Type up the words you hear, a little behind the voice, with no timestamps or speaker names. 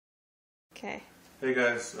Okay. Hey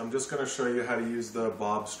guys, I'm just going to show you how to use the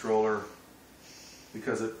Bob stroller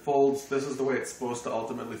because it folds. This is the way it's supposed to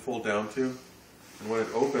ultimately fold down to, and when it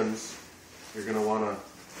opens you're going to want to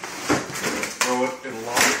throw it and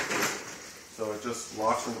lock it so it just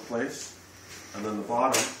locks into place, and then the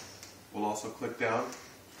bottom will also click down.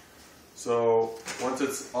 So once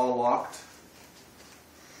it's all locked,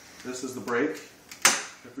 this is the brake.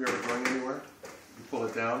 If you're ever going anywhere, you pull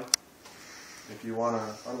it down. If you want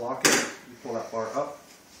to unlock it, you pull that bar up.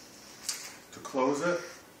 To close it,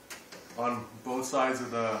 on both sides of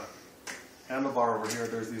the handlebar over here,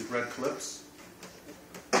 there's these red clips.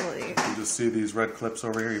 You can just see these red clips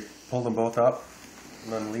over here. You pull them both up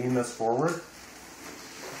and then lean this forward.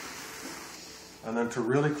 And then to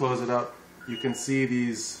really close it up, you can see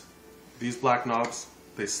these black knobs.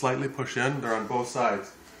 They slightly push in. They're on both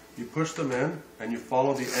sides. You push them in and you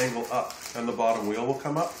follow the angle up, and the bottom wheel will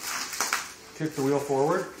come up. Kick the wheel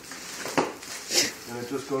forward, and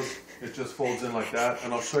it just folds in like that.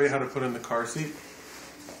 And I'll show you how to put in the car seat.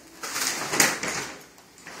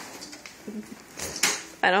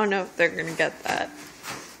 I don't know if they're going to get that.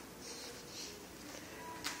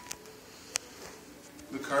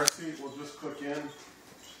 The car seat will just click in.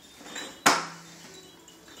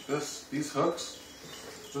 These hooks,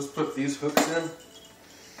 just put these hooks in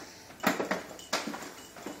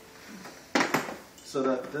so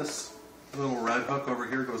that this little red hook over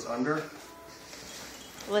here goes under.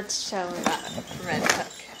 Let's show that red hook.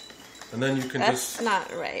 And then you can That's not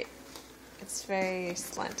right. It's very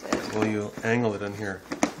slanted. Well, you angle it in here.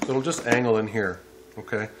 So it'll just angle in here,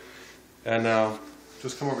 okay? And now,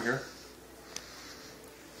 just come over here.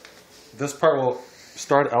 This part will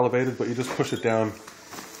start elevated, but you just push it down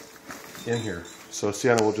in here. So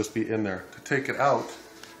Sienna will just be in there. To take it out,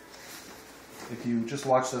 if you just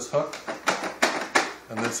watch this hook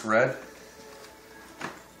and this red,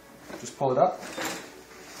 just pull it up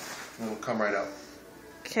and it'll come right out.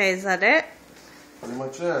 Okay, is that it? Pretty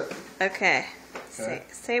much it. Okay.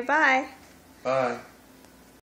 Say bye. Bye.